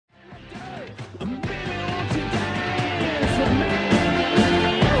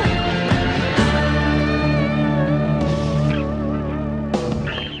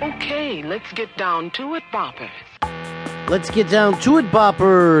get down to it, boppers. Let's get down to it,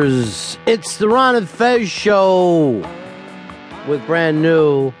 boppers. It's the Ron and Fez show with brand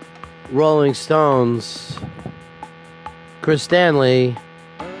new Rolling Stones. Chris Stanley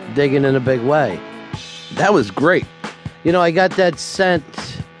digging in a big way. That was great. You know, I got that sent.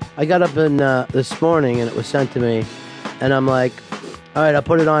 I got up in this morning and it was sent to me, and I'm like, all right, I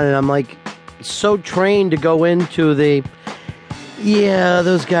put it on, and I'm like, so trained to go into the, yeah,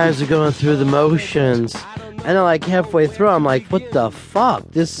 those guys are going through the motions. And then like halfway through, I'm like, what the fuck?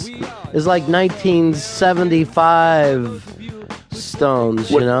 This is like 1975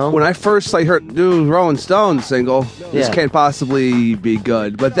 Stones, you know? When I first heard Dude Rolling Stones single, this can't possibly be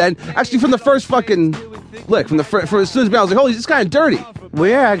good. But then, actually, from the first fucking lick, from as soon as I was like, holy, this is kind of dirty.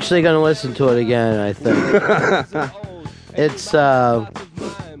 We're actually going to listen to it again, I think.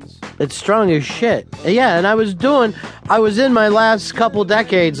 It's strong as shit. Yeah, and I was in my last couple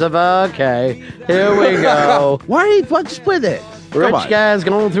decades of, okay, here we go. What's with it? Rich guys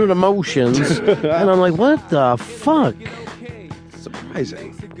going through the motions. And I'm like, what the fuck?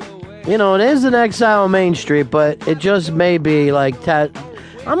 Surprising. You know, it is an Exile on Main Street, but it just may be like, I'm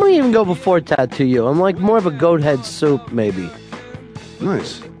going to even go before Tattoo You. I'm like more of a goat head soup, maybe.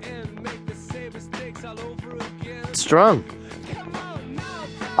 Nice. It's strong.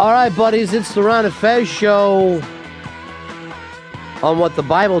 All right, buddies, it's the Ron and Fez show on what the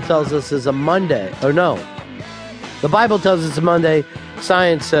Bible tells us is a Monday. Or no, the Bible tells us it's a Monday.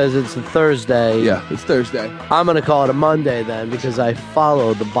 Science says it's a Thursday. Yeah, it's Thursday. I'm going to call it a Monday then because I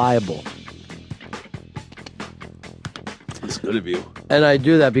follow the Bible. It's good of you. And I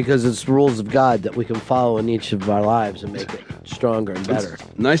do that because it's the rules of God that we can follow in each of our lives and make it stronger and better.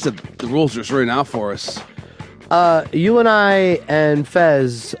 It's nice that the rules are just written out for us. You and I and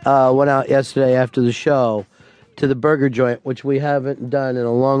Fez went out yesterday after the show to the burger joint, which we haven't done in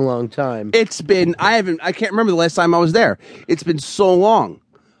a long, long time. I can't remember the last time I was there. It's been so long.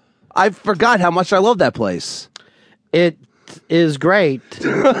 I forgot how much I love that place. It is great.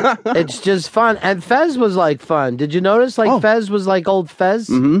 It's just fun. And Fez was like fun. Did you notice Fez was like old Fez?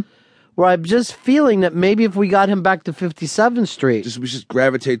 Mm-hmm. Where I'm just feeling that maybe if we got him back to 57th Street. We just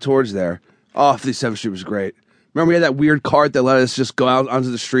gravitate towards there. Oh, 57th Street was great. Remember we had that weird cart that let us just go out onto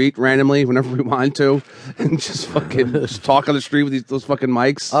the street randomly whenever we wanted to and just fucking just talk on the street with those fucking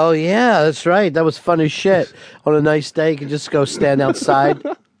mics? Oh, yeah, that's right. That was fun as shit. On a nice day, you could just go stand outside,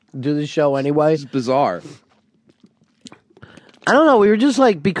 do the show anyway. It's bizarre. I don't know. We were just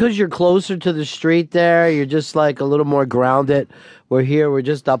like, because you're closer to the street there, you're just like a little more grounded. We're here, we're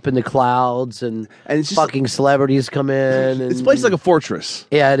just up in the clouds, and it's just, fucking celebrities come in. And, it's placed like a fortress.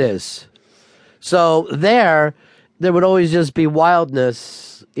 Yeah, it is. So there would always just be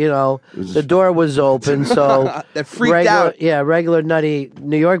wildness, you know. The door was open, so that freaked out. Yeah, regular nutty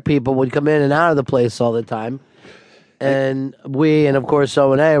New York people would come in and out of the place all the time. And of course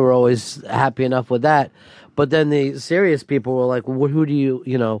O&A were always happy enough with that. But then the serious people were like, well,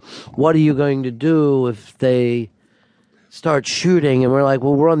 what are you going to do if they start shooting? And we're like,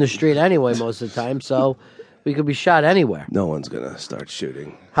 well, we're on the street anyway most of the time, so we could be shot anywhere. No one's going to start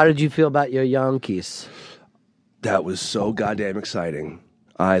shooting. How did you feel about your Yankees? That was so goddamn exciting.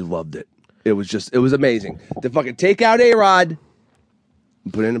 I loved it. It was amazing. To fucking take out A-Rod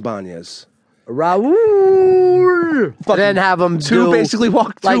and put in Ibanez. Raul! Then have them two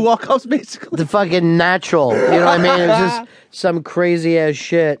walk-ups, basically. The fucking natural. You know what I mean? It was just some crazy-ass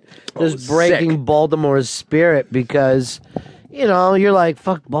shit. Just breaking sick. Baltimore's spirit because, you know, you're like,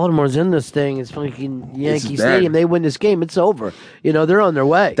 fuck, Baltimore's in this thing. It's fucking Yankee Stadium. They win this game, it's over. You know, they're on their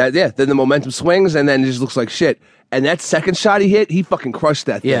way. Then the momentum swings, and then it just looks like shit. And that second shot he hit, he fucking crushed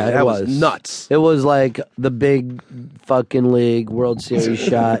that thing. Yeah, that was nuts. It was like the big fucking league World Series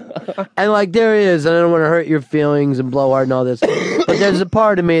shot. And like there it is, and I don't want to hurt your feelings and blow hard and all this. But there's a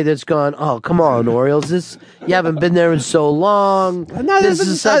part of me that's gone, oh, come on, Orioles. You haven't been there in so long. This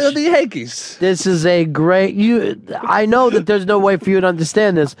is the Yankees. This is a great I know that there's no way for you to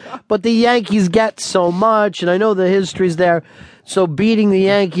understand this, but the Yankees get so much, and I know the history's there. So beating the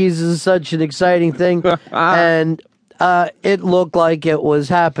Yankees is such an exciting thing. And it looked like it was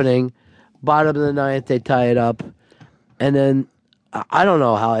happening. Bottom of the ninth, they tie it up. And then I don't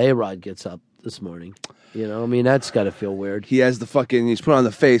know how A-Rod gets up this morning. You know, I mean, that's got to feel weird. He has he's put on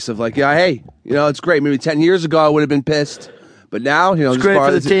the face of like, yeah, hey, you know, it's great. Maybe 10 years ago I would have been pissed. But now, you know, it's great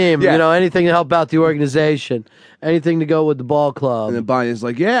for the team. Yeah. You know, anything to help out the organization. Anything to go with the ball club. And then Bonnie's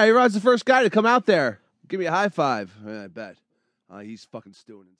like, yeah, A-Rod's the first guy to come out there. Give me a high five. Yeah, I bet. He's fucking stewing inside.